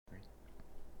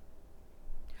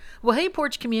Well, hey,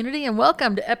 Porch community, and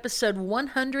welcome to episode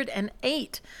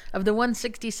 108 of the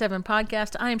 167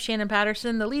 podcast. I am Shannon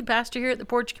Patterson, the lead pastor here at the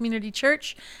Porch Community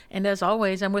Church. And as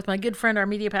always, I'm with my good friend, our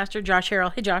media pastor, Josh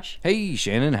Harrell. Hey, Josh. Hey,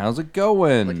 Shannon, how's it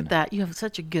going? Look at that. You have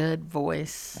such a good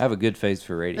voice. I have a good face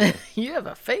for radio. You have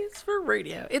a face for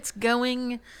radio. It's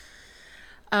going.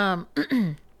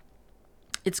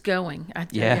 It's going.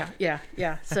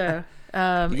 Yeah. So. You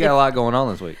got a lot going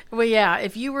on this week. Well, yeah.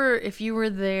 If you were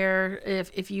there,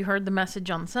 if you heard the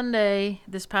message on Sunday,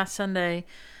 this past Sunday,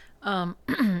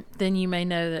 then you may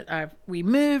know that we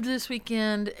moved this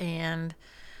weekend, and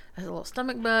I had a little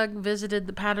stomach bug. Visited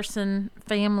the Patterson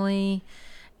family,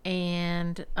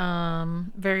 and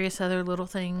various other little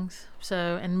things.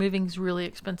 So, and moving's really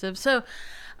expensive. So,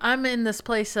 I'm in this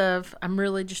place of I'm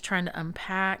really just trying to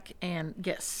unpack and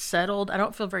get settled. I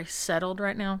don't feel very settled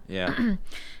right now. Yeah.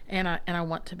 and I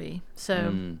want to be.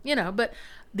 So, but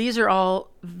these are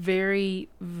all very,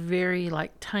 very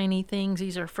like tiny things.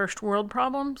 These are first world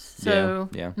problems. So,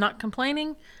 not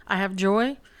complaining. I have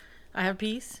joy. I have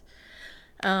peace.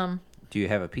 Do you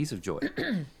have a piece of joy?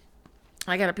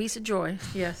 I got a piece of joy.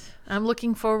 Yes. I'm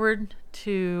looking forward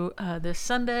to this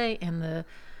Sunday and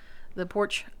the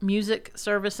Porch music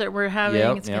service that we're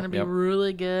having. It's going to be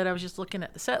really good. I was just looking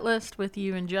at the set list with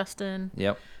you and Justin.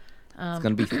 Yep. It's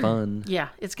going to be fun. Yeah,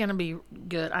 it's going to be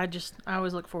good. I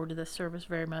always look forward to this service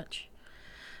very much.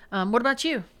 What about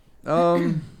you? Yeah.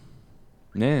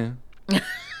 Yeah.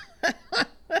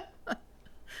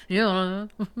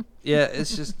 Yeah,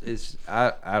 it's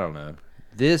I don't know.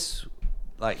 This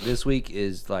week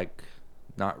is like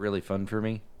not really fun for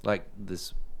me. Like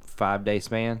this 5-day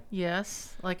span.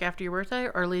 Yes, like after your birthday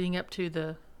or leading up to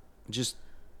the... Just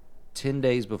 10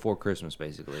 days before Christmas,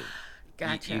 basically.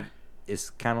 Gotcha. It's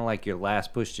kind of like your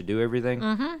last push to do everything.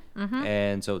 Mm-hmm.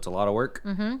 And so it's a lot of work.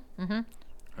 Mm-hmm.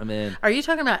 And then... Are you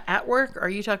talking about at work, or are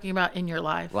you talking about in your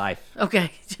life? Life.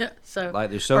 Okay. So... Like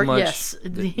there's so much... Yes,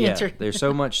 the answer. There's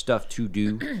so much stuff to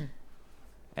do.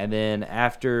 And then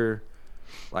after,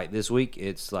 like this week,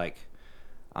 it's like...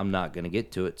 I'm not going to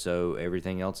get to it, so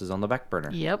everything else is on the back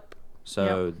burner. Yep.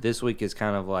 So this week is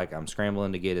kind of like I'm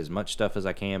scrambling to get as much stuff as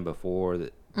I can before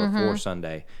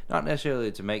Sunday. Not necessarily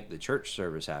to make the church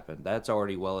service happen. That's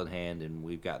already well in hand, and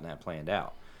we've gotten that planned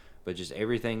out. But just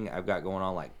everything I've got going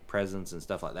on, like presents and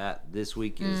stuff like that, this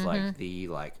week is like the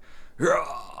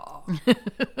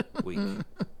week.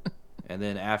 And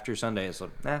then after Sunday, it's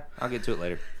like, I'll get to it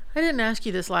later. I didn't ask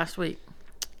you this last week.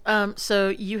 So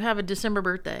you have a December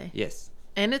birthday. Yes.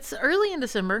 And it's early in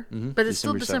December, but it's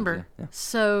still December. 7th, yeah.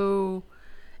 So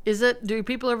do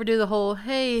people ever do the whole,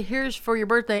 hey, here's for your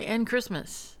birthday and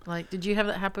Christmas? Like, did you have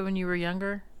that happen when you were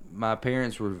younger? My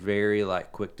parents were very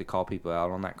quick to call people out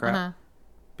on that crap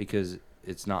because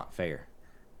it's not fair.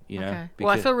 You know? Okay. Well,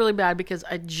 I feel really bad because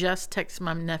I just texted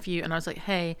my nephew and I was like,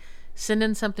 hey, send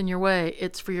in something your way.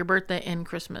 It's for your birthday and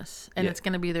Christmas. And it's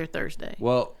going to be there Thursday.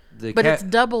 Well, but it's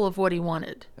double of what he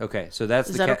wanted. Okay, so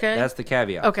that's okay? That's the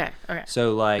caveat. Okay.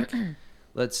 So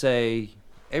let's say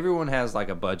everyone has like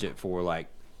a budget for like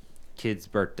kids'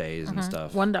 birthdays and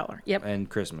stuff. $1. Yep. And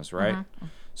Christmas, right?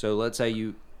 So let's say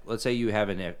you have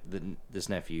this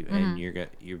nephew and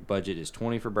your budget is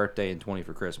 $20 for birthday and $20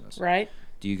 for Christmas. Right.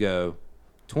 Do you go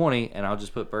 $20 and I'll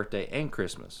just put birthday and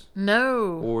Christmas?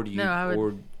 No. Or do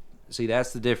you see,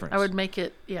 that's the difference. I would make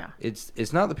it,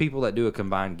 It's not the people that do a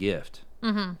combined gift.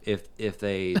 If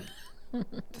they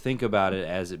think about it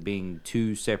as it being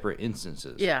two separate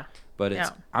instances. Yeah.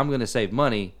 But I'm going to save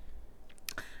money.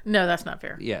 No, that's not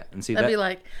fair. Yeah. And see, that'd be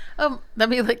like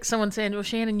someone saying, well,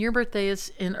 Shannon, your birthday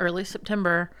is in early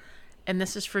September and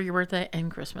this is for your birthday and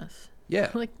Christmas.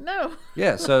 Yeah. Like, no.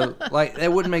 Yeah. So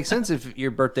that wouldn't make sense if your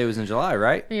birthday was in July,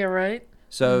 right? Yeah, right.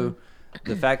 So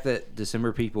the fact that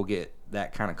December people get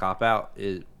that kind of cop out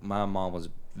is my mom was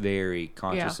very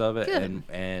conscious of it. Good.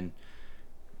 And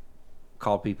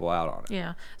called people out on it.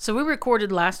 Yeah. So we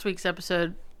recorded last week's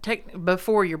episode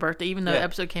before your birthday, even though the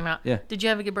episode came out. Yeah. Did you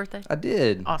have a good birthday? I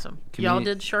did. Awesome. Y'all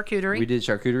did charcuterie? We did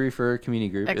charcuterie for a community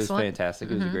group. Excellent. It was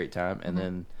fantastic. It was a great time. And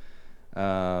then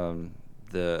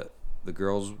the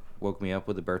girls woke me up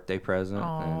with a birthday present.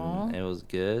 Aww. And it was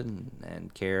good.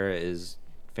 And Kara is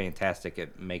fantastic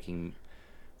at making...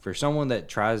 For someone that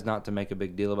tries not to make a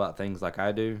big deal about things like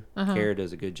I do, Kara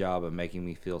does a good job of making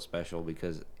me feel special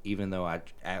because even though I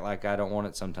act like I don't want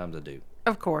it, sometimes I do.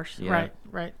 Of course. Right.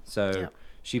 So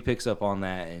she picks up on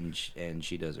that and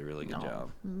she does a really good job.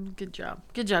 Good job.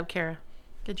 Good job, Kara.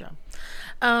 Good job.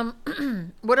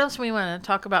 What else we want to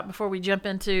talk about before we jump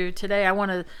into today? I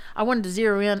wanted to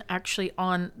zero in actually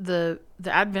on the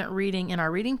Advent reading in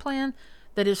our reading plan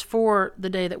that is for the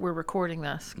day that we're recording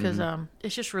this because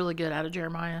it's just really good out of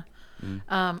Jeremiah.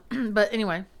 But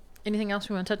anyway, anything else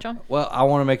we want to touch on? Well, I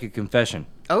want to make a confession.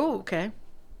 Oh, okay.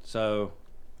 So,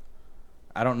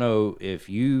 I don't know if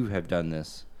you have done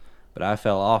this, but I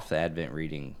fell off the Advent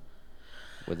reading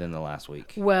within the last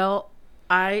week. Well,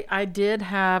 I did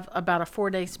have about a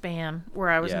 4-day span where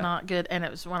I was Yeah. not good, and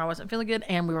it was when I wasn't feeling good,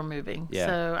 and we were moving. Yeah.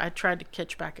 So I tried to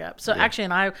catch back up. So Yeah. actually,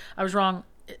 and I was wrong.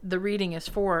 The reading is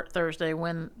for Thursday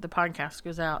when the podcast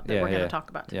goes out that Yeah, we're going to yeah. talk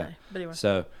about today. Yeah. But anyway.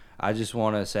 So, I just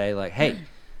want to say, like, hey,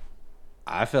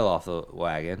 I fell off the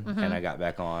wagon, and I got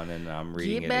back on, and I'm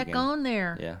reading Get it back again. on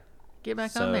there. Yeah. Get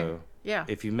back on there. So, Yeah.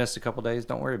 if you missed a couple days,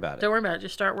 don't worry about it. Don't worry about it.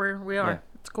 Just start where we are. Yeah.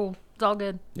 It's cool. It's all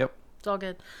good. Yep. It's all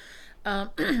good.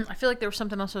 I feel like there was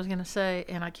something else I was going to say,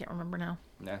 and I can't remember now.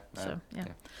 No, So,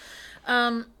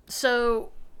 yeah.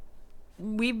 So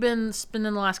we've been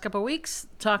spending the last couple of weeks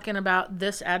talking about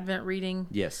this Advent reading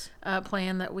Yes.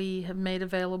 plan that we have made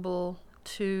available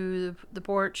to the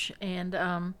Porch. And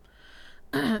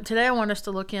today I want us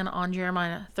to look in on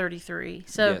Jeremiah 33.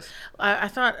 So Yes. I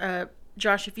thought,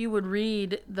 Josh, if you would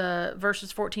read the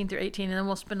verses 14 through 18, and then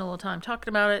we'll spend a little time talking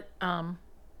about it.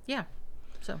 Yeah.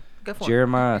 So go for it.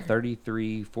 Jeremiah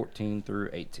 33, 14 through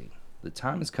 18. The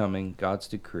time is coming, God's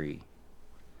decree,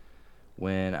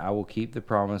 when I will keep the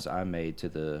promise I made to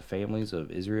the families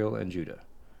of Israel and Judah.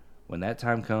 When that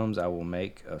time comes, I will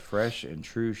make a fresh and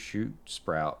true shoot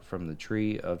sprout from the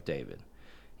tree of David.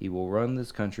 He will run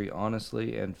this country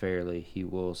honestly and fairly. He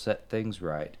will set things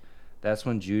right. That's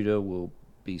when Judah will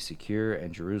be secure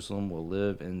and Jerusalem will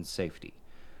live in safety.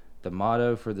 The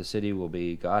motto for the city will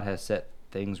be, God has set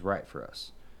things right for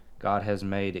us. God has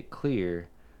made it clear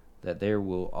that there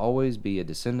will always be a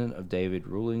descendant of David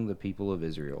ruling the people of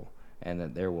Israel, and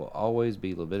that there will always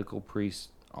be Levitical priests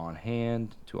on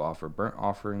hand to offer burnt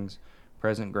offerings,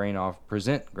 present grain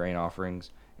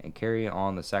offerings, and carry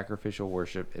on the sacrificial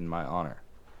worship in my honor.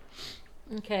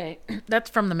 Okay. That's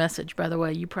from the Message, by the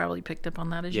way. You probably picked up on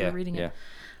that as you were reading it.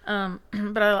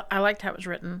 But I liked how it was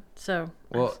written, so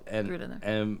Well, I threw it in there.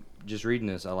 and just reading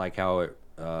this, I like how it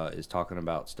is talking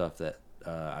about stuff that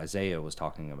Isaiah was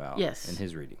talking about Yes. in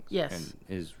his readings, Yes. and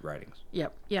his writings.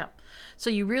 Yep, yep.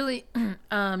 So you really,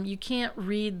 you can't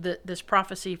read this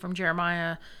prophecy from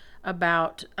Jeremiah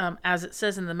about, as it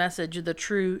says in the Message, the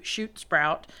true shoot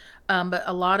sprout. But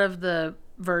a lot of the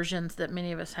versions that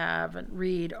many of us have and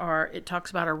read it talks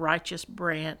about a righteous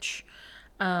branch,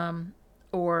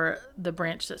 or the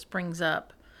branch that springs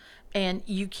up. And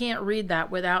you can't read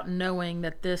that without knowing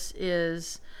that this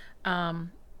is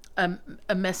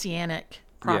a messianic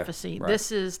prophecy. right.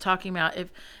 This is talking about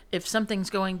if something's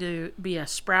going to be a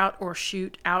sprout or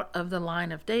shoot out of the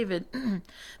line of David,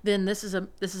 then this is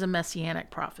a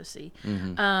messianic prophecy,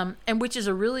 and which is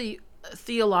a really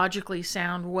theologically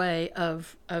sound way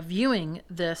of viewing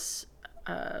this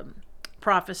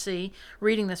prophecy.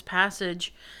 Reading this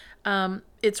passage,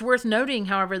 it's worth noting,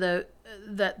 however, though,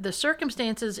 that the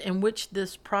circumstances in which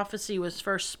this prophecy was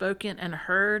first spoken and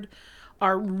heard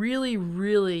are really,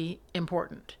 really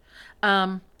important.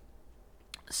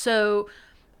 So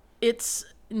it's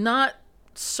not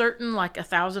certain like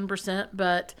 1,000%,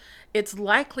 but it's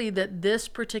likely that this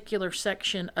particular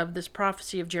section of this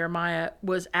prophecy of Jeremiah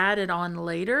was added on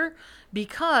later,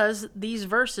 because these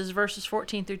verses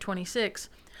 14 through 26,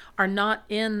 are not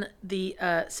in the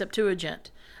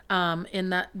Septuagint.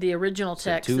 In the original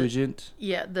text. Septuagint?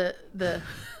 Yeah, the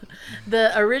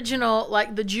original,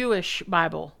 like the Jewish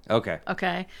Bible. Okay.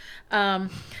 Okay.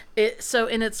 So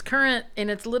in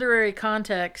its literary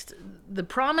context, the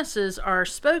promises are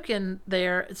spoken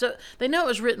there. So they know it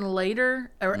was written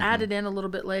later or added in a little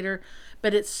bit later,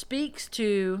 but it speaks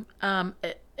to a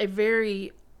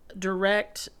very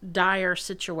direct, dire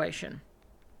situation.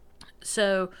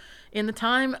 So in the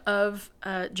time of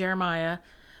Jeremiah,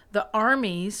 the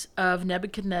armies of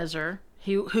Nebuchadnezzar,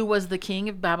 who was the king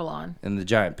of Babylon. And the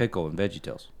giant pickle and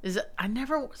VeggieTales. I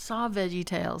never saw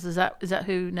VeggieTales. Is that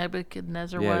who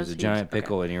Nebuchadnezzar was? Yeah, it was a giant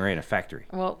pickle, and he ran a factory.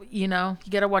 Well, you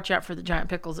got to watch out for the giant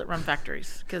pickles that run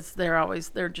factories, because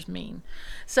they're just mean.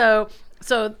 So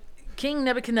King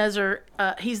Nebuchadnezzar,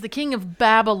 he's the king of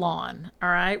Babylon, all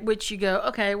right, which you go,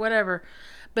 okay, whatever.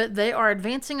 But they are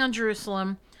advancing on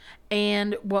Jerusalem,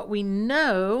 and what we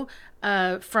know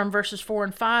from verses 4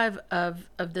 and 5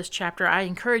 of this chapter, I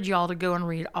encourage you all to go and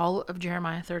read all of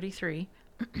Jeremiah 33,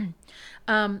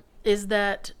 is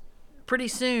that pretty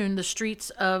soon the streets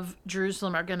of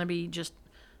Jerusalem are going to be just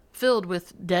filled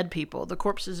with dead people, the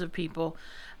corpses of people.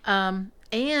 And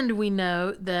we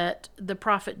know that the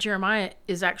prophet Jeremiah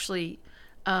is actually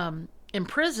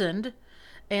imprisoned.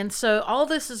 And so all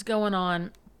this is going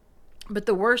on But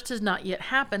the worst has not yet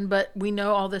happened, but we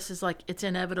know all this is like, it's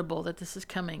inevitable that this is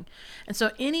coming. And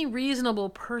so any reasonable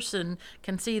person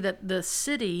can see that the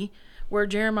city where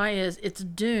Jeremiah is, it's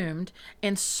doomed.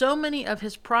 And so many of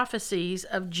his prophecies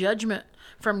of judgment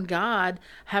from God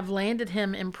have landed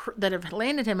him that have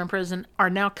landed him in prison are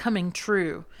now coming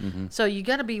true. So you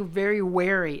got to be very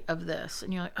wary of this.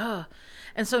 And you're like, oh.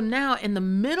 And so now in the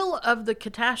middle of the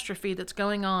catastrophe that's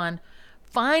going on,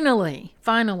 finally,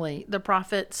 the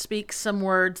prophet speaks some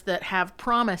words that have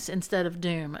promise instead of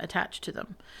doom attached to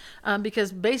them.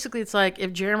 Because basically it's like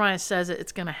if Jeremiah says it,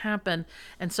 it's going to happen.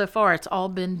 And so far it's all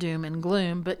been doom and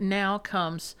gloom. But now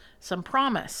comes some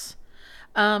promise.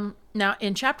 Now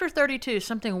in chapter 32,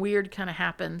 something weird kind of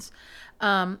happens.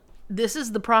 This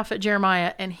is the prophet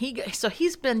Jeremiah. And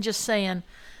he's been just saying,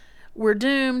 we're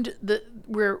doomed,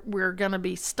 we're going to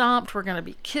be stomped, we're going to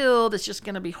be killed, it's just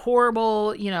going to be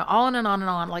horrible, on and on and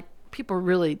on. Like, people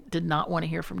really did not want to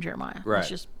hear from Jeremiah. Right. Let's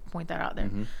just point that out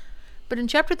there. But in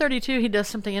chapter 32, he does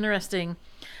something interesting.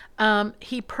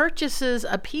 He purchases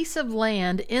a piece of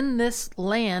land in this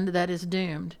land that is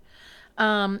doomed.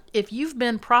 If you've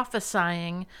been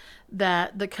prophesying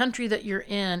that the country that you're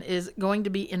in is going to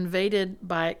be invaded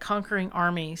by conquering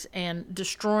armies and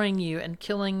destroying you and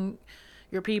killing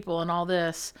your people and all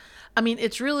this. I mean,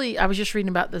 it's really, I was just reading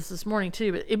about this morning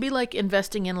too, but it'd be like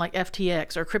investing in like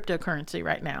FTX or cryptocurrency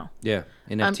right now. Yeah.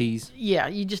 NFTs. Yeah.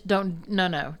 You just don't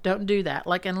do that.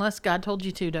 Like, unless God told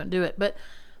you to, don't do it. But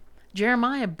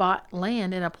Jeremiah bought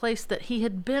land in a place that he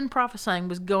had been prophesying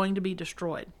was going to be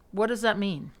destroyed. What does that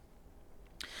mean?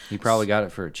 He probably got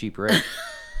it for a cheap rate.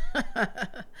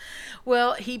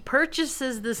 Well, he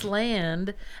purchases this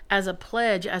land as a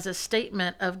pledge, as a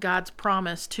statement of God's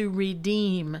promise to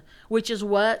redeem, which is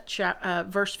what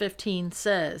verse 15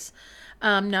 says.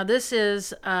 Now, this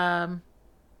is what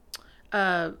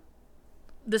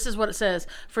it says.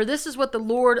 For this is what the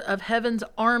Lord of heaven's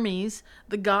armies,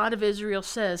 the God of Israel,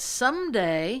 says.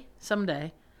 Someday,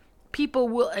 people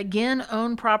will again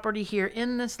own property here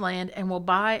in this land and will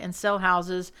buy and sell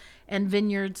houses and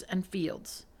vineyards and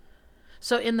fields.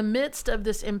 So in the midst of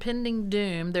this impending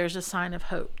doom, there's a sign of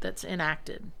hope that's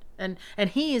enacted. And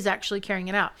he is actually carrying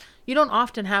it out. You don't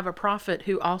often have a prophet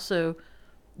who also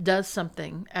does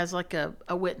something as like a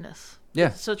witness.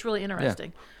 Yeah. So it's really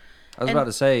interesting. Yeah. I was about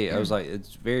to say, I was like,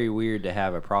 it's very weird to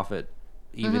have a prophet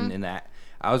even in that.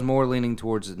 I was more leaning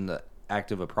towards in the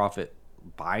act of a prophet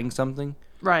buying something.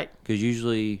 Right. Because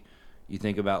usually you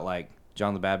think about like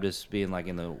John the Baptist being like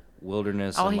in the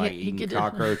wilderness and like eating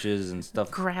cockroaches and stuff.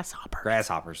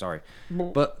 Grasshoppers, sorry.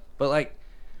 But like,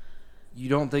 you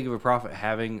don't think of a prophet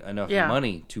having enough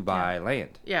money to buy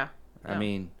land. Yeah. I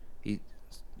mean, he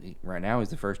right now he's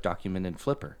the first documented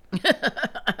flipper.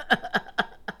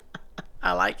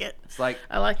 I like it.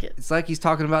 I like it. It's like he's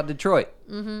talking about Detroit.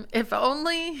 If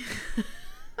only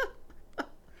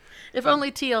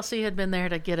TLC had been there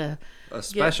to get a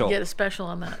special. Get a special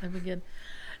on that. That'd be good.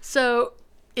 So,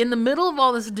 in the middle of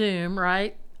all this doom,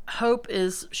 right, hope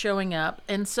is showing up.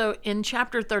 And so in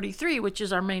chapter 33, which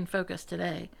is our main focus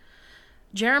today,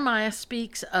 Jeremiah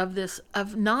speaks of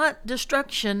not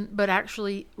destruction, but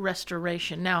actually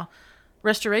restoration. Now,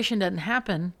 restoration doesn't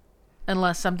happen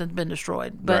unless something's been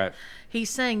destroyed. But he's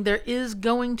saying there is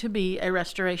going to be a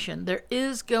restoration.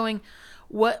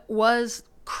 What was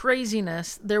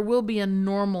craziness, there will be a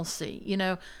normalcy.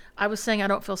 I was saying I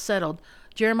don't feel settled.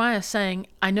 Jeremiah is saying,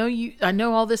 I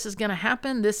know all this is going to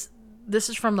happen. This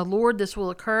is from the Lord. This will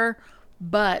occur,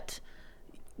 but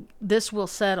this will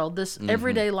settle. This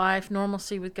everyday life,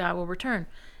 normalcy with God will return.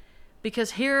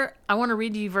 Because here, I want to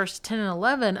read you verse 10 and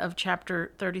 11 of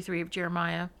chapter 33 of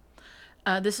Jeremiah.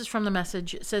 This is from the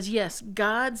Message. It says, yes,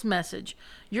 God's message.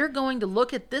 You're going to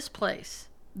look at this place,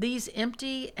 these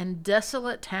empty and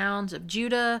desolate towns of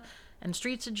Judah and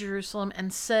streets of Jerusalem,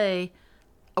 and say,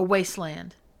 a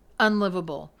wasteland.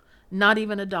 Unlivable. Not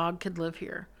even a dog could live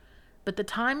here. But the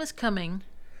time is coming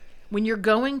when you're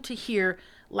going to hear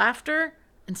laughter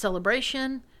and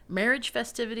celebration, marriage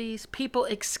festivities, people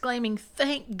exclaiming,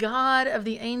 thank God of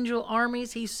the angel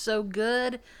armies. He's so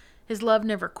good. His love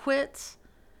never quits,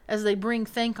 as they bring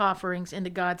thank offerings into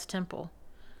God's temple.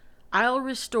 I'll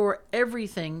restore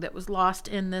everything that was lost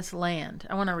in this land.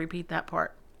 I want to repeat that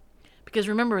part. Because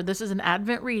remember, this is an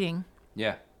Advent reading.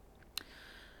 Yeah.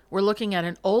 We're looking at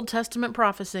an Old Testament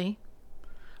prophecy.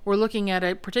 We're looking at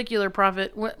a particular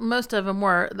prophet. Most of them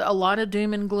were a lot of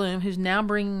doom and gloom, who's now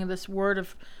bringing this word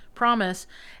of promise.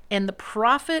 And the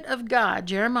prophet of God,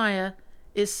 Jeremiah,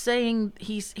 is saying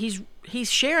he's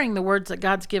sharing the words that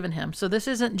God's given him. So this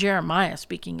isn't Jeremiah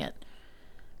speaking it.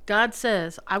 God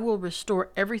says, I will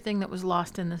restore everything that was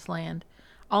lost in this land.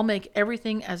 I'll make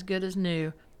everything as good as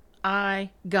new.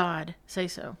 I, God, say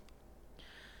so.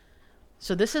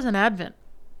 So this is an Advent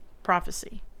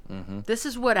prophecy. Mm-hmm. This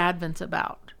is what Advent's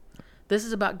about. This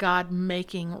is about God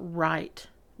making right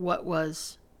what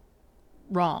was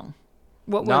wrong,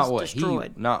 what was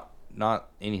destroyed. Not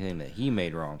anything that he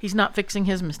made wrong. He's not fixing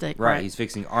his mistake, right? He's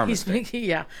fixing our mistake.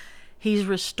 Yeah. He's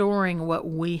restoring what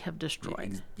we have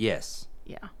destroyed. Yes.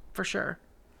 Yeah, for sure.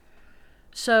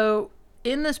 So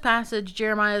in this passage,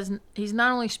 Jeremiah he's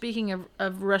not only speaking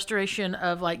of restoration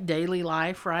of like daily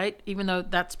life, right? Even though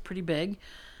that's pretty big,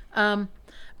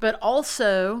 but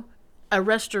also a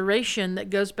restoration that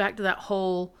goes back to that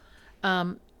whole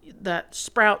that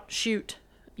sprout shoot,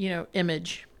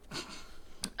 image.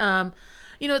 It's kind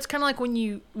of like when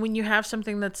you have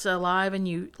something that's alive and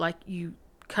you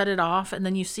cut it off and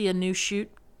then you see a new shoot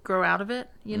grow out of it.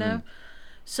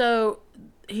 So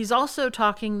he's also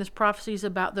talking, this prophecy is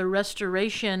about the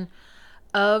restoration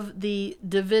of the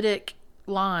Davidic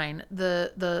line,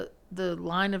 the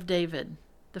line of David,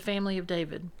 the family of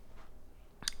David.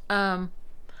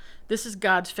 This is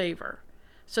God's favor.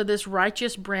 So this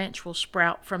righteous branch will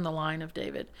sprout from the line of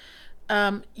David.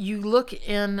 You look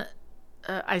in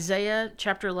Isaiah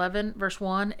chapter 11, verse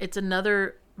 1. It's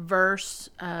another verse,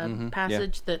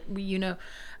 passage that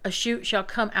a shoot shall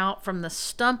come out from the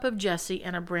stump of Jesse,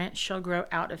 and a branch shall grow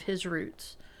out of his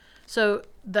roots. So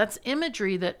that's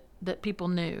imagery that people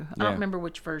knew. I don't remember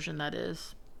which version that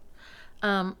is.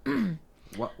 One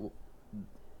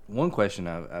question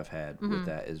I've had with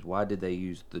that is, why did they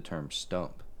use the term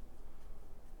stump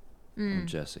of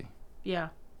Jesse? Yeah.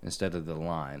 Instead of the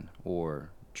line or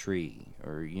tree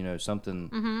or something.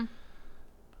 Mm-hmm.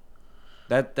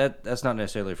 That's not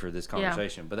necessarily for this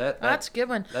conversation, but that's a good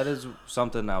one. That is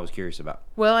something I was curious about.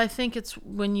 Well, I think it's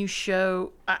when you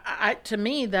show, to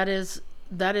me, that is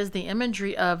the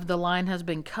imagery of the line has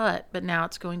been cut, but now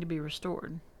it's going to be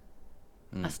restored.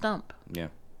 A stump. Yeah,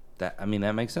 that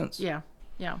makes sense. Yeah.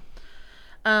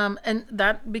 And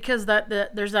that because that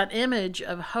there's that image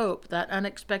of hope, that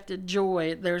unexpected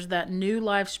joy. There's that new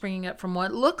life springing up from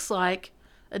what looks like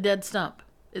a dead stump.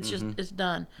 It's just it's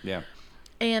done. Yeah.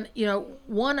 And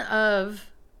one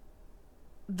of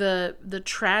the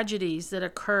tragedies that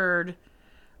occurred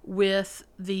with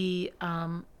the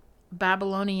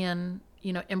Babylonian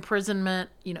imprisonment,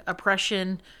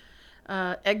 oppression,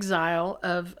 exile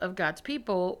of God's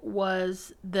people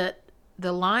was that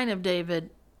the line of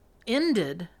David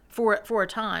ended for a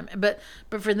time, but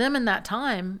for them in that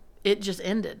time it just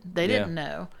ended. They didn't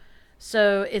know.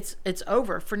 So it's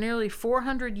over. For nearly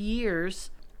 400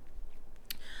 years,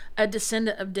 a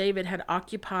descendant of David had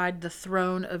occupied the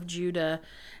throne of Judah,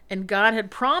 and God had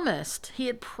promised. He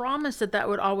had promised that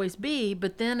would always be,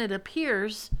 but then it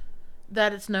appears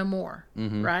that it's no more,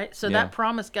 right? So that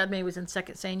promise God made was in 2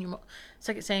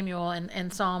 Samuel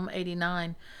and Psalm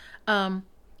 89.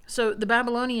 So the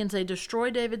Babylonians, they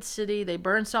destroyed David's city, they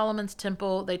burned Solomon's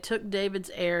temple, they took David's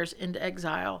heirs into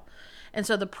exile. And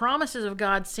so the promises of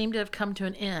God seem to have come to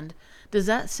an end. Does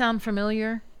that sound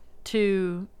familiar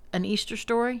to an Easter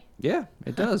story? Yeah,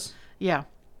 it does. Yeah.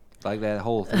 Like that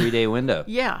whole 3-day window.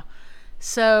 Yeah.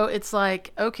 So it's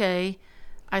like, okay,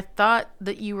 I thought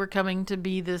that you were coming to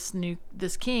be this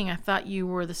king. I thought you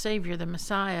were the Savior, the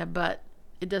Messiah, but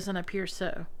it doesn't appear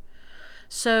so.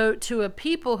 So to a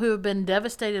people who have been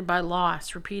devastated by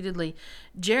loss repeatedly,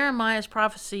 Jeremiah's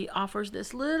prophecy offers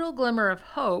this little glimmer of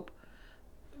hope.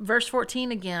 Verse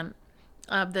 14 again,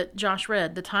 that Josh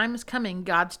read, the time is coming,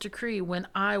 God's decree, when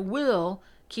I will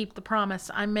keep the promise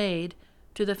I made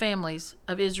to the families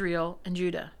of Israel and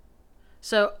Judah.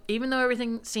 So even though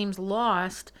everything seems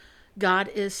lost, God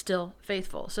is still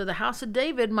faithful. So the house of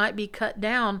David might be cut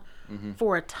down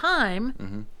for a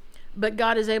time, but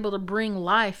God is able to bring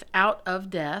life out of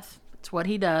death. It's what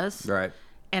he does. Right.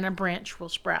 And a branch will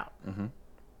sprout.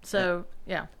 So,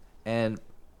 yeah. And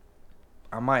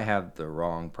I might have the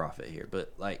wrong prophet here,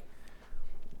 but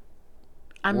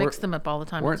I mix them up all the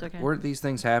time. It's okay. Weren't these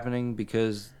things happening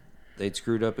because they'd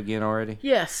screwed up again already?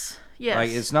 Yes.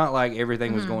 It's not like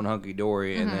everything was going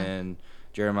hunky-dory and then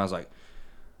Jeremiah's like,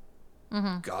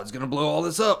 God's going to blow all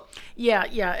this up. Yeah.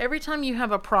 Every time you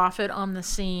have a prophet on the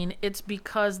scene, it's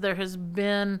because there has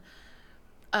been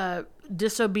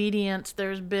disobedience.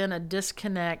 There's been a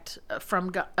disconnect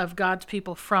of God's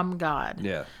people from God.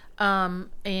 Yeah.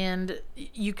 And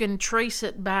you can trace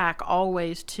it back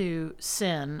always to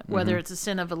sin, whether it's a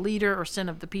sin of a leader or sin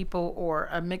of the people or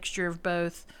a mixture of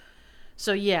both.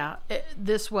 So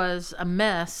this was a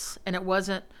mess, and it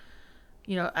wasn't,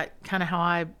 kind of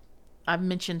how I've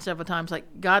mentioned several times,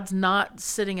 like God's not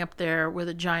sitting up there with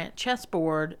a giant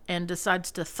chessboard and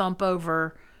decides to thump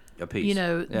over a piece.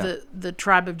 The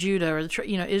tribe of Judah or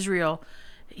Israel.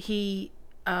 he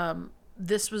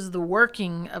this was the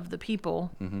working of the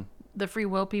people, the free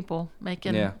will people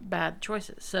making bad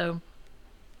choices. So,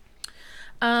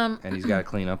 and he's got to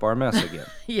clean up our mess again.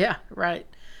 Yeah, right.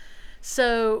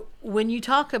 So when you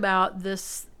talk about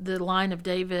this, the line of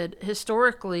David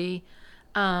historically,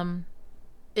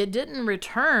 it didn't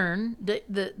return.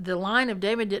 The line of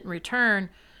David did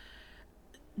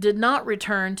not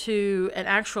return to an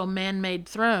actual man-made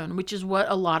throne, which is what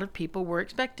a lot of people were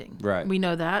expecting. Right. We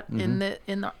know that in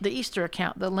the Easter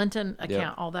account, the Lenten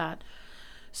account, all that.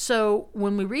 So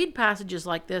when we read passages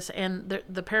like this and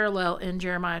the parallel in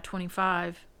Jeremiah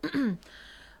 25,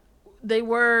 they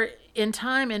were in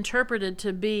time interpreted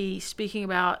to be speaking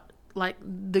about like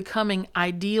the coming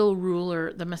ideal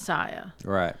ruler, the Messiah.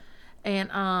 Right.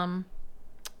 And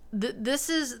this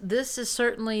is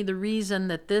certainly the reason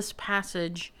that this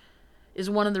passage is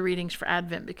one of the readings for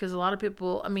Advent, because a lot of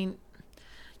people, I mean,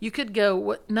 you could go,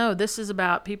 what? No, this is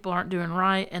about people aren't doing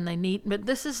right and they need, but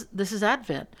this is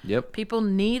Advent. Yep. People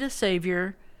need a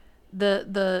savior.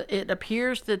 It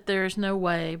appears that there's no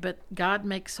way, but God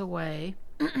makes a way.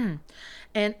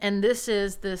 and this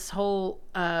is this whole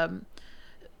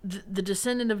the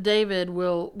descendant of David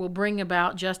will bring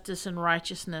about justice and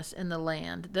righteousness in the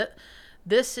land.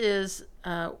 This is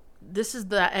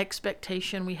the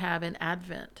expectation we have in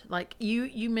Advent. Like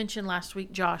you mentioned last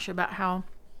week, Josh, about how,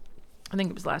 I think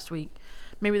it was last week,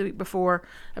 maybe the week before,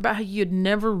 about how you'd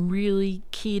never really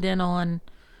keyed in on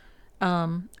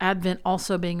Advent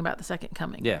also being about the second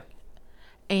coming. Yeah.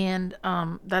 And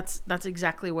that's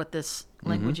exactly what this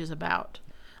language is about.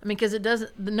 I mean, because it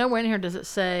doesn't, nowhere in here does it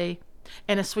say,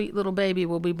 and a sweet little baby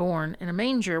will be born in a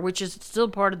manger, which is still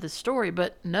part of the story.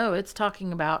 But no, it's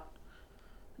talking about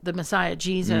the Messiah,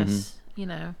 Jesus,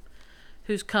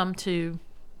 who's come to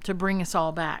bring us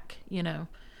all back,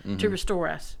 to restore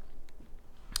us.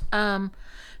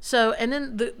 So, and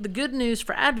then the good news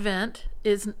for Advent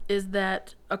is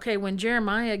that, okay, when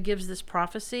Jeremiah gives this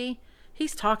prophecy,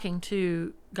 he's talking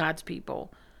to God's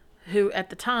people, who at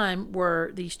the time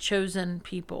were these chosen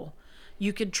people.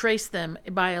 You could trace them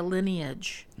by a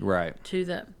lineage to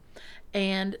them.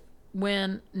 And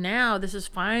when now this is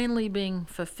finally being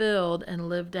fulfilled and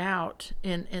lived out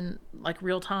in like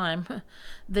real time,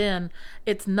 then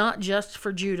it's not just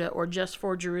for Judah or just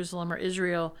for Jerusalem or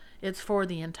Israel. It's for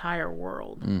the entire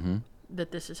world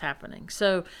that this is happening.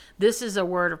 So this is a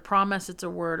word of promise. It's a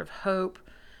word of hope,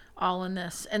 all in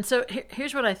this. And so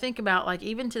here's what I think about, like,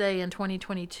 even today in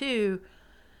 2022,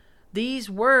 these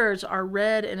words are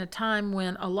read in a time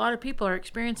when a lot of people are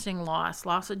experiencing loss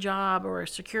of job or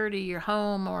security, your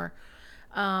home, or,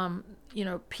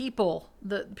 people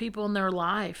in their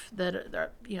life that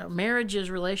are,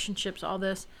 marriages, relationships, all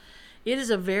this. It is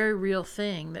a very real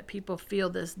thing that people feel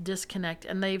this disconnect,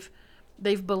 and they've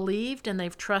believed and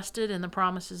they've trusted in the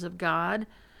promises of God.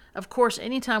 Of course,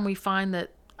 anytime we find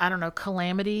that,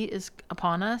 calamity is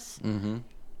upon us,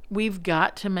 we've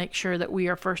got to make sure that we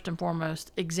are first and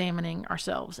foremost examining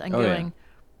ourselves and going,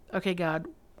 okay, God,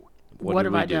 what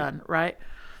have I done? Right.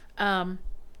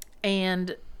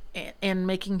 And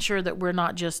making sure that we're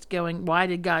not just going, why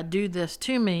did God do this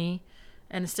to me?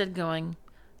 And instead going,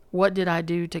 what did I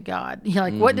do to God?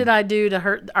 What did I do to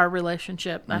hurt our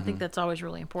relationship? I think that's always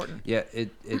really important. Yeah.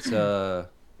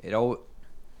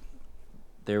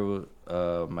 There was,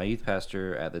 my youth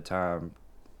pastor at the time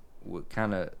would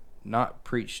kind of not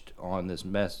preached on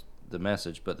the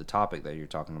message, but the topic that you're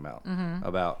talking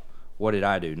about what did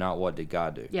I do, not what did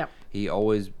God do. Yeah. He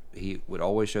would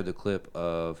always show the clip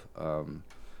of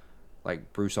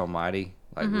like Bruce Almighty,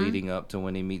 like leading up to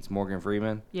when he meets Morgan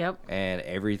Freeman. Yep. And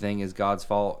everything is God's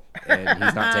fault, and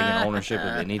he's not taking ownership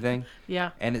of anything.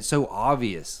 Yeah. And it's so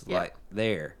obvious, like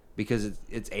there, because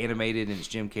it's animated and it's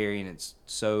Jim Carrey and it's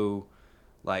so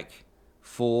like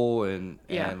full and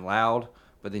loud.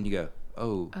 But then you go,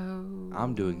 oh,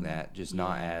 I'm doing that, just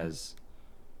not as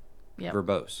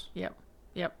verbose. Yep.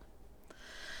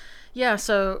 Yeah.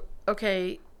 So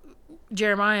okay,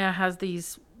 Jeremiah has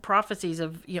these prophecies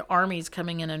of armies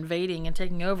coming and invading and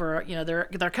taking over.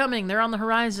 They're coming. They're on the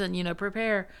horizon.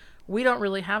 Prepare. We don't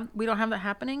have that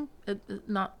happening.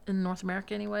 Not in North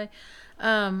America anyway.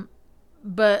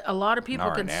 But a lot of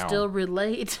people can still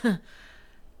relate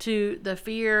to the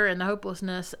fear and the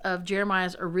hopelessness of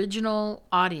Jeremiah's original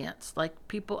audience. Like,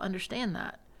 people understand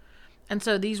that. And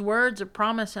so these words of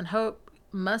promise and hope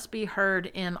must be heard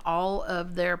in all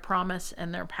of their promise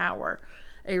and their power.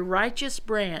 A righteous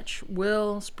branch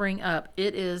will spring up.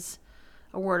 It is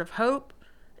a word of hope,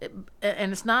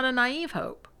 and it's not a naive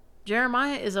hope.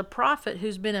 Jeremiah is a prophet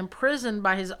who's been imprisoned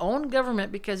by his own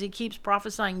government because he keeps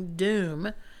prophesying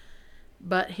doom.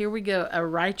 But here we go. A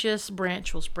righteous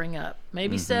branch will spring up.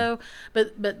 Maybe so,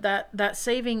 but that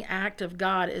saving act of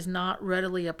God is not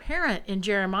readily apparent in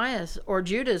Jeremiah's or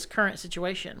Judah's current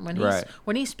situation.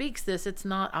 When he speaks this, it's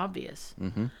not obvious.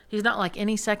 He's not like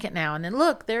any second now and then,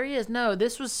 look, there he is. No,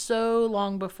 this was so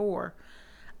long before.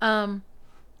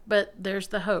 But there's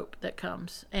the hope that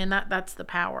comes, and that's the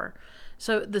power.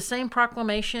 So the same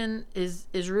proclamation is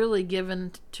really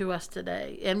given to us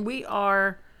today, and we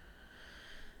are,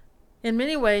 in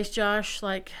many ways, Josh,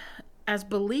 like as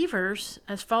believers,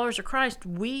 as followers of Christ,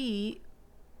 we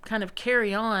kind of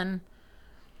carry on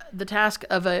the task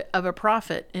of a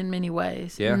prophet in many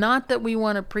ways. Yeah. Not that we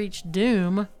want to preach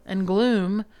doom and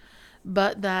gloom,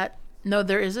 but that no,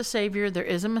 there is a Savior, there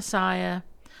is a Messiah,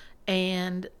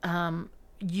 and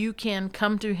you can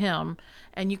come to him,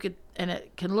 and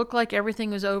it can look like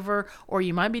everything is over, or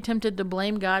you might be tempted to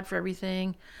blame God for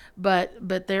everything, but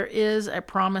there is a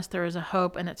promise, there is a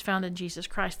hope, and it's found in Jesus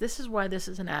Christ. This is why this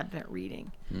is an Advent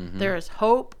reading. There is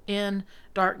hope in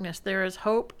darkness. There is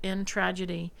hope in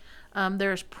tragedy.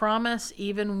 There is promise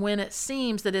even when it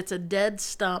seems that it's a dead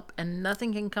stump and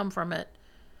nothing can come from it.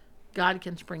 God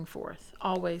can spring forth.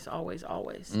 Always, always,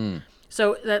 always.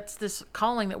 So that's this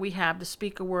calling that we have to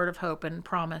speak a word of hope and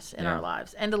promise in our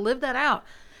lives and to live that out.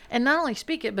 And not only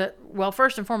speak it, but, well,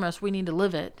 first and foremost, we need to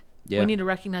live it. Yeah. We need to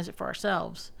recognize it for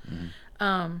ourselves.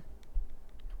 Even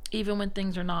when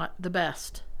things are not the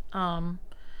best. I'm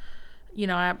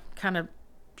kind of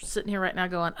sitting here right now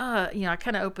going, I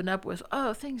kind of opened up with,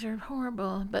 things are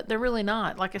horrible, but they're really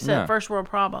not. Like I said, first world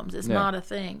problems. It's not a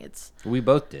thing. We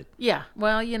both did. Yeah.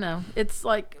 Well, it's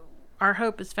like our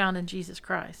hope is found in Jesus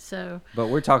Christ. So, but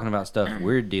we're talking about stuff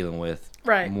we're dealing with,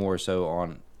 right? More so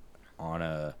on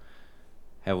a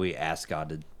have we asked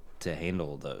God to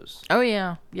handle those? Oh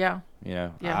yeah.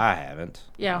 I haven't.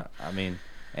 Yeah. I mean,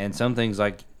 and some things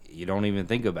like you don't even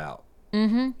think about.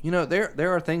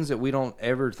 There are things that we don't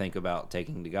ever think about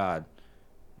taking to God.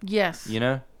 Yes.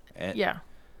 And, yeah.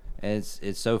 And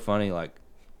it's so funny. Like,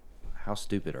 how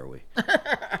stupid are we?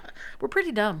 We're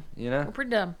pretty dumb. We're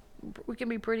pretty dumb. We can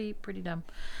be pretty dumb.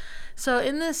 So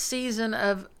in this season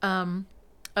of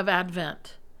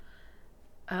Advent,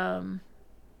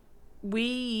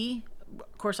 we,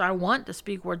 of course, I want to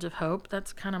speak words of hope.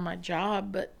 That's kind of my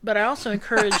job. But I also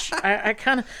encourage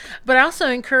but I also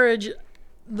encourage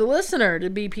the listener to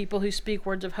be people who speak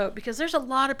words of hope, because there's a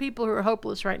lot of people who are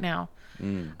hopeless right now.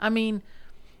 I mean,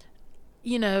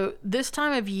 this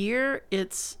time of year,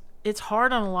 it's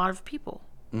hard on a lot of people.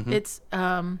 It's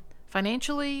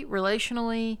financially,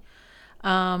 relationally,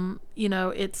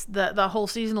 it's the whole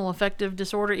seasonal affective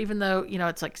disorder, even though,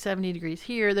 it's like 70 degrees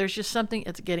here, there's just something,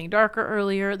 it's getting darker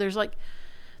earlier. There's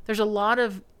a lot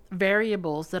of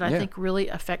variables that I think really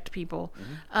affect people.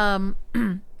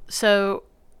 So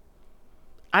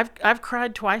I've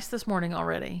cried twice this morning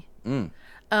already.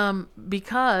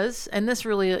 Because, and this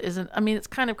really isn't, it's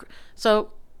kind of,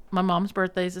 so my mom's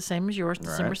birthday is the same as yours,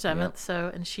 December 7th. Yep. So,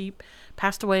 and she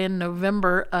passed away in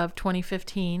November of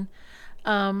 2015.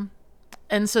 And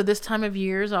so this time of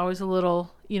year is always a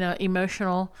little,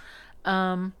 emotional.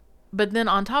 But then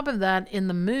on top of that, in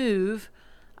the move,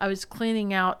 I was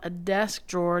cleaning out a desk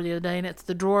drawer the other day, and it's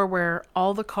the drawer where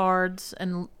all the cards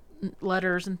and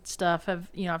letters and stuff I've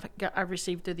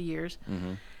received through the years.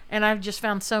 And I've just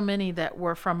found so many that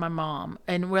were from my mom,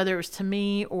 and whether it was to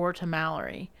me or to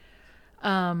Mallory.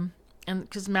 And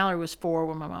because Mallory was 4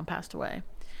 when my mom passed away.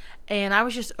 And I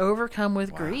was just overcome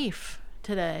with grief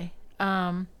today.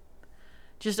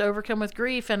 Just overcome with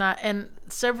grief. And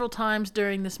several times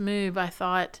during this move, I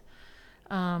thought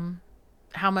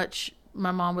how much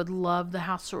my mom would love the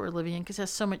house that we're living in, because it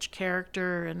has so much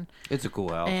character. And it's a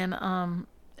cool house.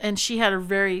 And she had a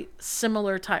very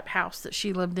similar type house that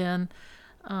she lived in.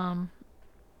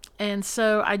 And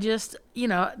so I just,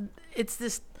 it's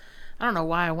this, I don't know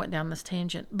why I went down this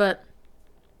tangent, but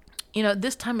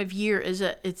this time of year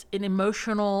it's an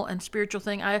emotional and spiritual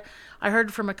thing. I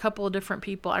heard from a couple of different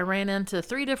people. I ran into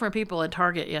 3 different people at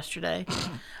Target yesterday.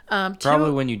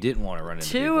 Probably when you didn't want to run into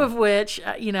 2 people. of which,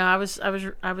 I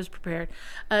was prepared.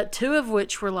 2 of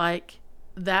which were like,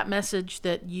 that message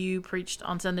that you preached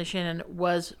on Sunday, Shannon,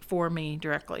 was for me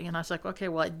directly. And I was like, okay,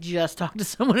 well, I just talked to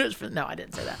someone who's for, no, I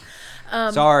didn't say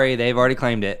that. Sorry, they've already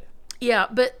claimed it. Yeah,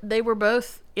 but they were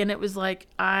both, and it was like,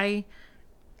 I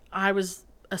was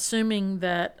assuming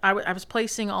that I was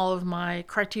placing all of my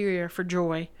criteria for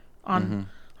joy on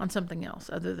something else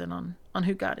other than on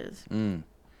who God is. And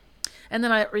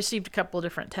then I received a couple of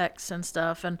different texts and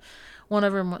stuff, and one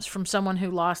of them was from someone who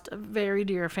lost a very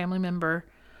dear family member.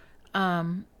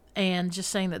 And just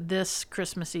saying that this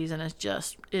Christmas season is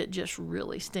just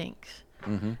really stinks.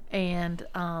 And,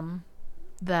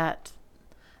 that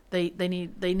they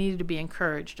needed to be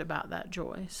encouraged about that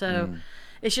joy. So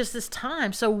it's just this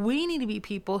time. So we need to be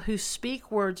people who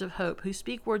speak words of hope, who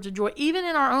speak words of joy, even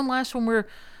in our own lives when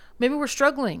we're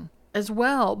struggling as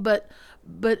well. But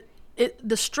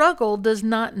the struggle does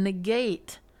not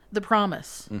negate the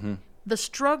promise. Mm-hmm. The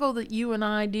struggle that you and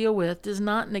I deal with does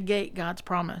not negate God's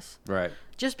promise. Right.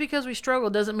 Just because we struggle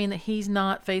doesn't mean that He's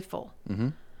not faithful.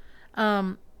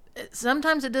 Mm-hmm.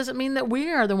 Sometimes it doesn't mean that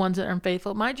we are the ones that are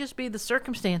unfaithful. It might just be the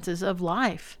circumstances of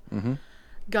life. Mm-hmm.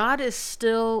 God is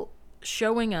still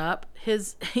showing up.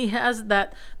 He has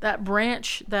that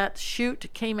branch, that shoot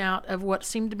came out of what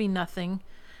seemed to be nothing,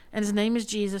 and His name is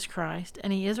Jesus Christ,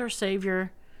 and He is our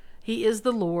Savior. He is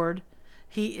the Lord.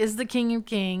 He is the King of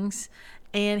Kings,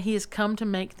 and He has come to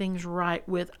make things right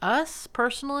with us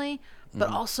personally, but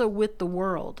also with the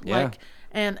world. Yeah. Like,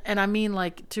 and I mean,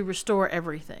 like, to restore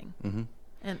everything. Mm-hmm.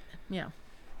 And yeah.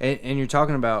 And you're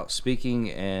talking about speaking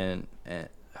and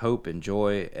hope and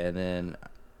joy, and then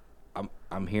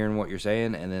I'm hearing what you're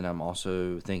saying, and then I'm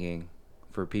also thinking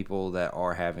for people that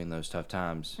are having those tough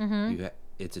times,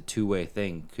 it's a two-way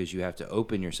thing, because you have to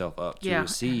open yourself up to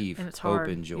receive and it's hope hard.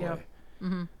 and joy. Yeah.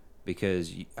 Mm-hmm.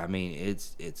 Because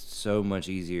it's so much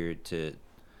easier to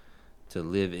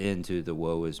live into the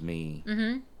woe is me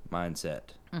mindset,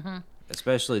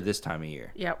 especially this time of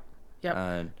year. Yep.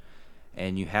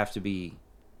 And you have to be,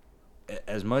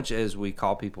 as much as we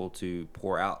call people to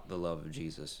pour out the love of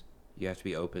Jesus, you have to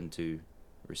be open to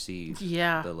receive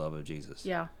the love of Jesus.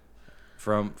 Yeah.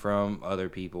 From other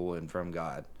people and from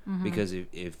God. Because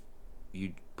if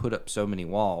you put up so many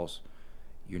walls,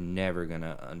 you're never going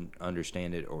to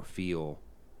understand it or feel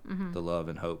the love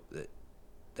and hope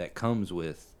that comes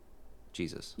with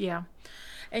Jesus. Yeah.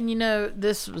 And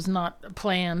this was not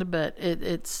planned, but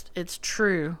it's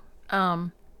true.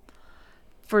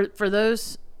 For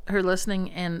those who are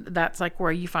listening, and that's like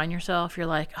where you find yourself, you're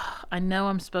like, oh, I know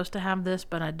I'm supposed to have this,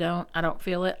 but I don't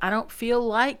feel it. I don't feel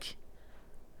like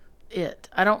it.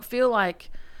 I don't feel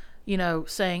like,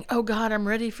 saying, oh God, I'm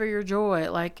ready for your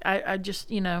joy. Like I just,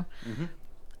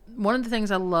 one of the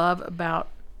things I love about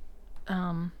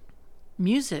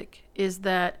music is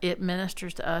that it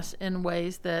ministers to us in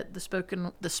ways that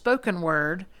the spoken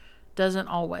word doesn't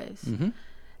always.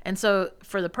 And so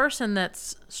for the person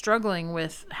that's struggling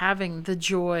with having the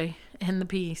joy and the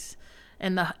peace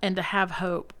and to have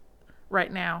hope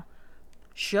right now,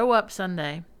 show up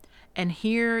Sunday and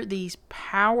hear these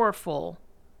powerful,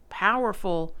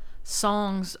 powerful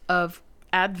songs of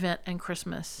Advent and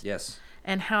Christmas. Yes.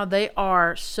 And how they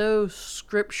are so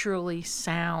scripturally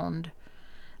sound,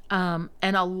 and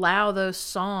allow those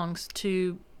songs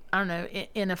to, I don't know,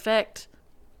 in effect,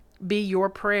 be your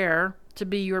prayer, to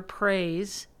be your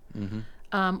praise,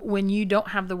 when you don't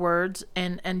have the words,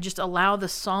 and just allow the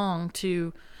song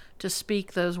to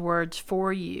speak those words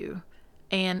for you,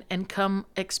 and come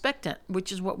expectant,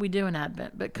 which is what we do in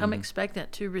Advent, but come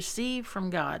expectant to receive from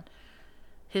God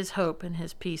His hope and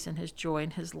His peace and His joy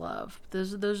and His love.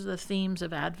 Those are the themes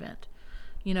of Advent.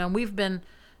 And we've been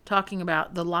talking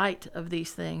about the light of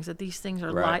these things, that these things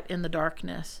are light in the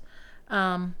darkness.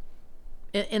 In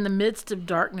the midst of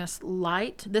darkness,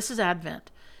 light, this is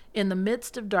Advent. In the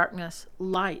midst of darkness,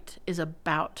 light is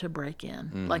about to break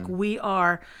in. Like we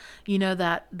are,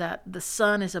 that the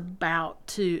sun is about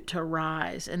to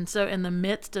rise. And so in the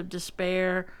midst of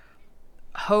despair,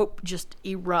 hope just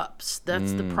erupts.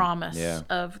 That's the promise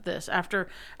of this.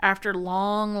 After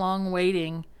long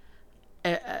waiting,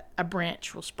 a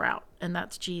branch will sprout, and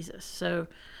that's Jesus. So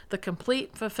the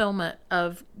complete fulfillment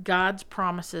of God's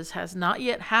promises has not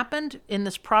yet happened in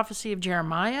this prophecy of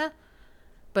Jeremiah,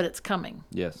 but it's coming.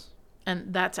 Yes.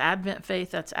 And that's Advent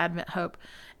faith, that's Advent hope.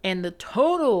 And the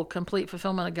total complete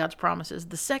fulfillment of God's promises,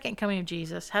 the second coming of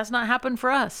Jesus, has not happened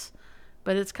for us,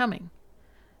 but it's coming.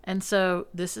 And so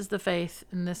this is the faith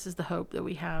and this is the hope that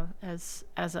we have as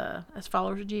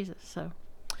followers of Jesus. So,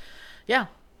 yeah.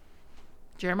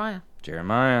 Jeremiah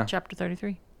chapter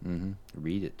 33.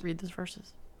 Read it. Read those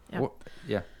verses. Yeah. Well,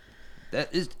 yeah.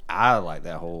 I like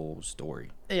that whole story.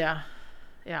 Yeah.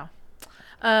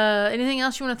 Anything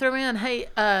else you want to throw in? Hey,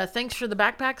 thanks for the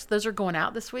backpacks. Those are going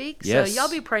out this week. Yes. So y'all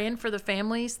be praying for the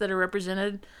families that are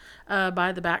represented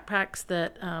by the backpacks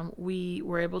that we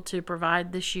were able to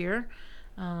provide this year.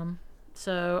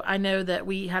 So I know that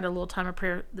we had a little time of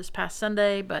prayer this past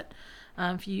Sunday, but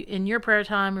if you, in your prayer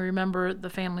time, remember the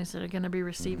families that are going to be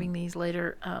receiving these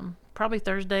later, probably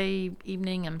Thursday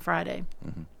evening and Friday.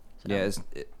 So. Yeah,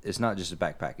 it's not just a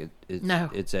backpack.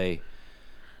 It's a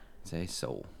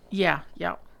soul. Yeah.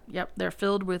 They're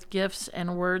filled with gifts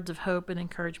and words of hope and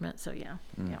encouragement. So yeah.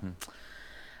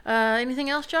 Anything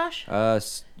else, Josh?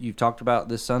 You've talked about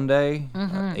this Sunday,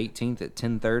 Mm-hmm. 18th at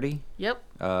 10:30. Yep.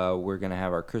 We're going to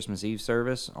have our Christmas Eve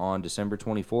service on December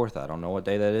 24th. I don't know what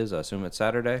day that is. I assume it's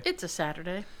Saturday. It's a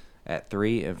Saturday, At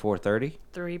 3 and 4:30.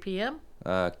 3 p.m.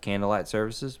 Candlelight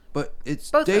services. But it's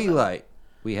Both of them. daylight.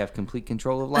 We have complete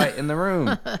control of light in the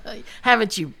room.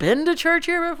 Haven't you been to church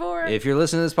here before? If you're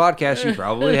listening to this podcast, you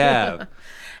probably have.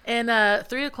 And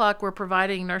 3 o'clock, we're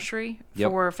providing nursery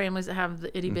Yep. for families that have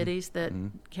the itty bitties that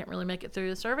can't really make it through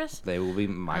the service. They will be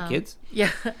my kids. Yeah,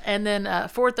 and then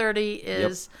 4:30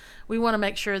 is we want to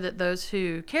make sure that those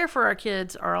who care for our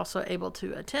kids are also able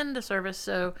to attend the service.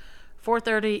 So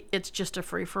 4:30, it's just a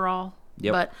free for all.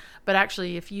 Yep. But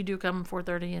actually, if you do come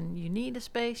 4:30 and you need a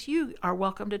space, you are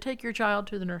welcome to take your child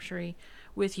to the nursery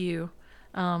with you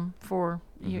for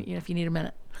you know, if you need a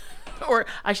minute. Or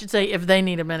I should say, if they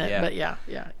need a minute. Yeah. But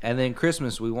yeah. And then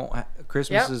Christmas, we won't.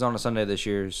 Christmas Yep. is on a Sunday this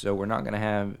year, so we're not going to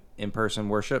have in-person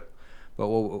worship. But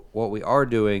what we are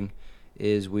doing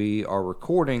is we are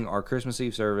recording our Christmas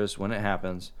Eve service when it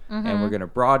happens, and we're going to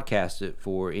broadcast it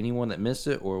for anyone that missed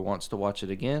it or wants to watch it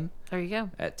again There you go.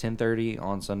 at 10:30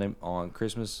 on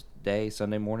Christmas Day,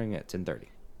 Sunday morning at 10:30.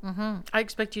 I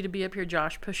expect you to be up here,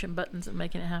 Josh, pushing buttons and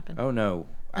making it happen. Oh no,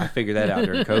 I figured that out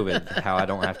during COVID. How I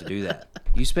don't have to do that.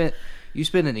 You spent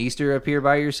an Easter up here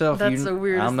by yourself. That's the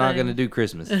weirdest I'm not thing. going to do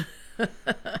Christmas.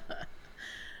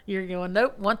 You're going,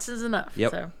 nope, once is enough.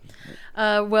 Yep.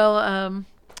 So,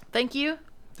 thank you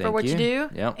for Thank what you do.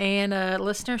 Yep. And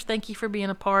listeners, thank you for being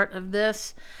a part of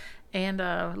this. And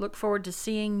look forward to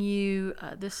seeing you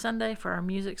this Sunday for our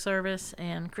music service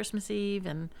and Christmas Eve.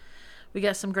 And we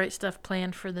got some great stuff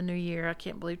planned for the new year. I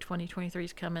can't believe 2023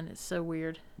 is coming. It's so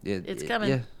weird. It's coming.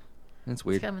 Yeah, it's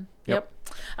weird. It's coming. Yep.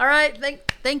 All right.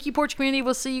 Thank you, Porch Community.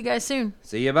 We'll see you guys soon.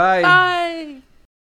 See you. Bye. Bye.